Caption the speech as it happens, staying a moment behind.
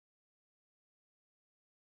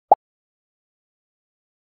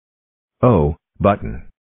Oh, button.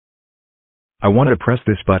 I want to press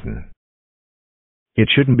this button. It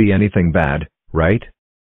shouldn't be anything bad, right?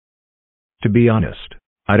 To be honest,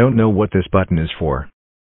 I don't know what this button is for.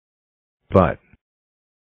 But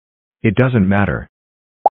it doesn't matter.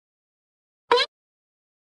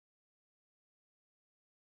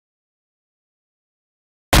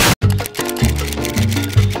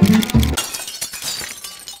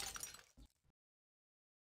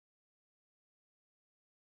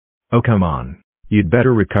 Oh come on. You'd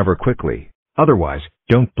better recover quickly. Otherwise,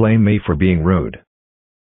 don't blame me for being rude.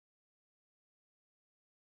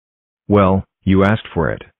 Well, you asked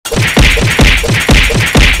for it.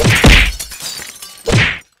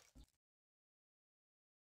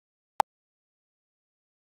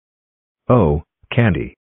 Oh,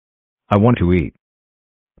 candy. I want to eat.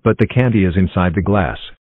 But the candy is inside the glass.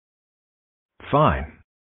 Fine.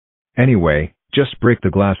 Anyway, just break the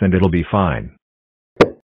glass and it'll be fine.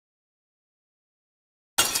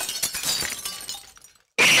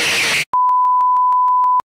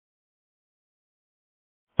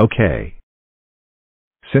 Okay.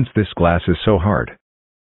 Since this glass is so hard,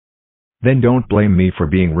 then don't blame me for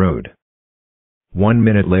being rude. 1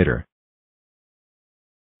 minute later.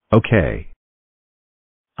 Okay.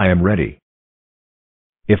 I am ready.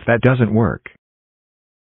 If that doesn't work,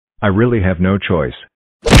 I really have no choice.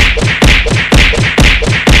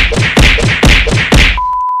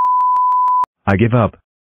 I give up.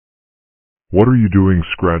 What are you doing,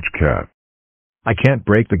 Scratch Cat? I can't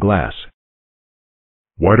break the glass.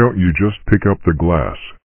 Why don't you just pick up the glass?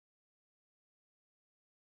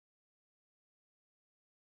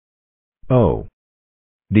 Oh.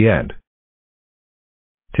 The end.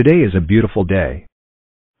 Today is a beautiful day.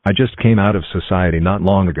 I just came out of society not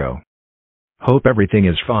long ago. Hope everything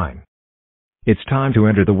is fine. It's time to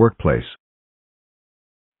enter the workplace.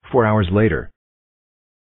 4 hours later.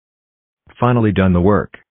 Finally done the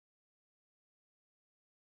work.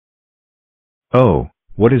 Oh,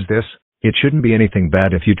 what is this? It shouldn't be anything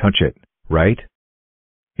bad if you touch it, right?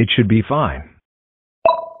 It should be fine.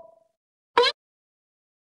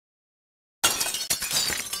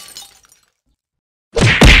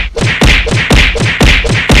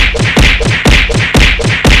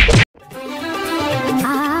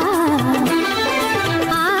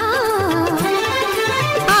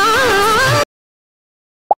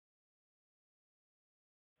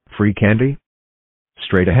 Free candy?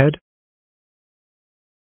 Straight ahead?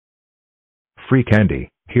 Free candy,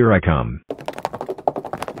 here I come.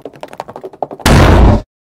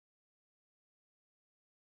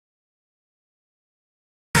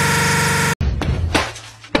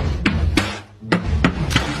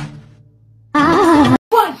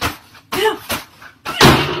 One, two.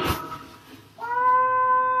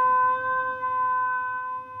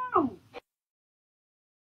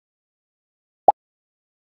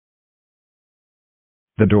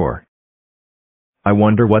 The door. I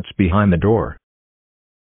wonder what's behind the door.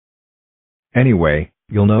 Anyway,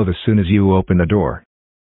 you'll know as soon as you open the door.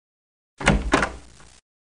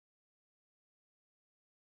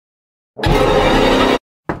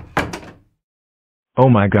 Oh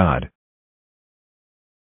my God.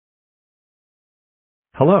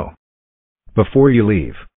 Hello. Before you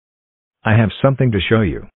leave, I have something to show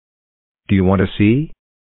you. Do you want to see?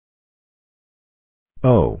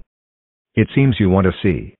 Oh. It seems you want to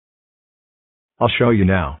see. I'll show you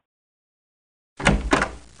now.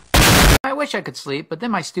 I wish I could sleep, but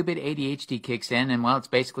then my stupid ADHD kicks in, and well, it's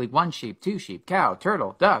basically 1 sheep, 2 sheep, cow,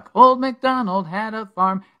 turtle, duck. Old MacDonald had a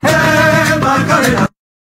farm.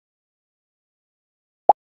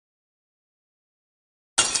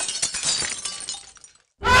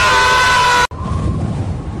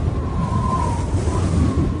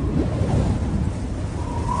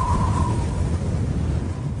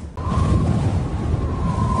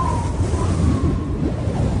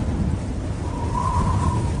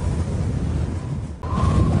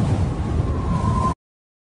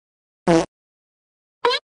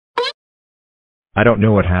 I don't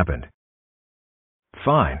know what happened.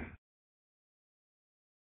 Fine.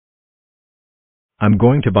 I'm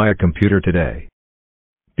going to buy a computer today.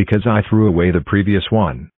 Because I threw away the previous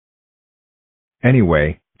one.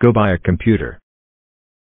 Anyway, go buy a computer.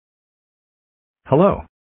 Hello.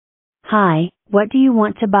 Hi, what do you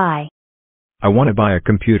want to buy? I want to buy a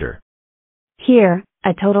computer. Here,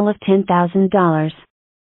 a total of $10,000.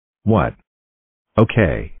 What?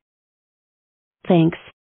 Okay. Thanks.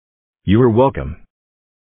 You are welcome.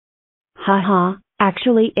 Haha,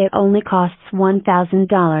 actually it only costs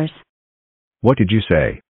 $1,000. What did you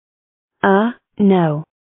say? No.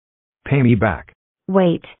 Pay me back.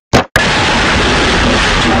 Wait.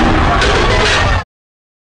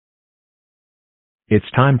 It's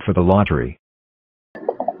time for the lottery.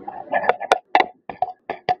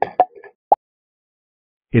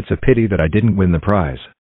 It's a pity that I didn't win the prize.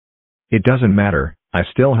 It doesn't matter, I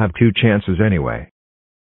still have 2 chances anyway.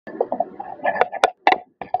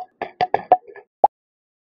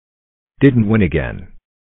 Didn't win again.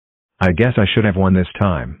 I guess I should have won this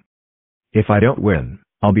time. If I don't win,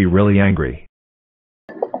 I'll be really angry.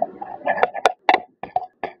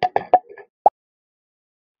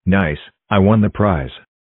 Nice, I won the prize.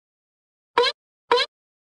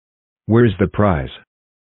 Where's the prize?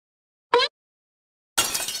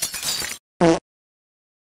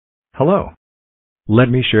 Hello. Let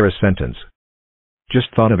me share a sentence. Just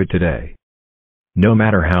thought of it today. No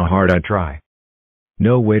matter how hard I try.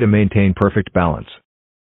 No way to maintain perfect balance.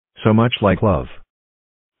 So much like love.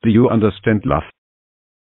 Do you understand love?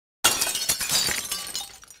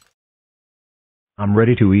 I'm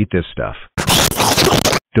ready to eat this stuff.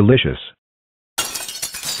 Delicious.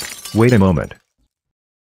 Wait a moment.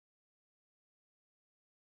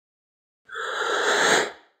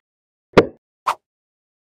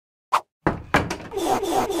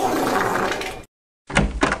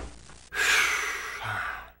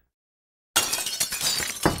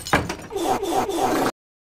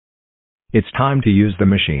 It's time to use the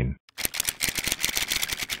machine.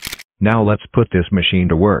 Now let's put this machine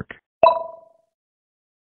to work.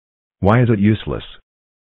 Why is it useless?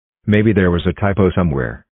 Maybe there was a typo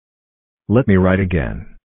somewhere. Let me write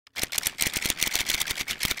again.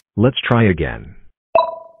 Let's try again.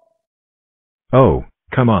 Oh,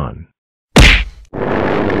 come on.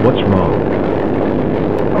 What's wrong?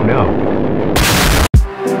 Oh no.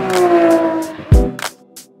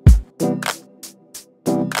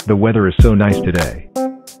 The weather is so nice today.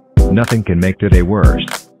 Nothing can make today worse.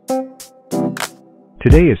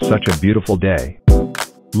 Today is such a beautiful day.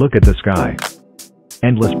 Look at the sky.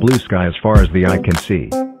 Endless blue sky as far as the eye can see.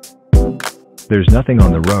 There's nothing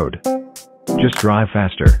on the road. Just drive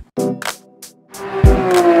faster.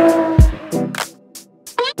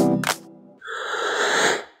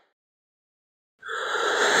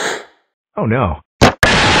 Oh no.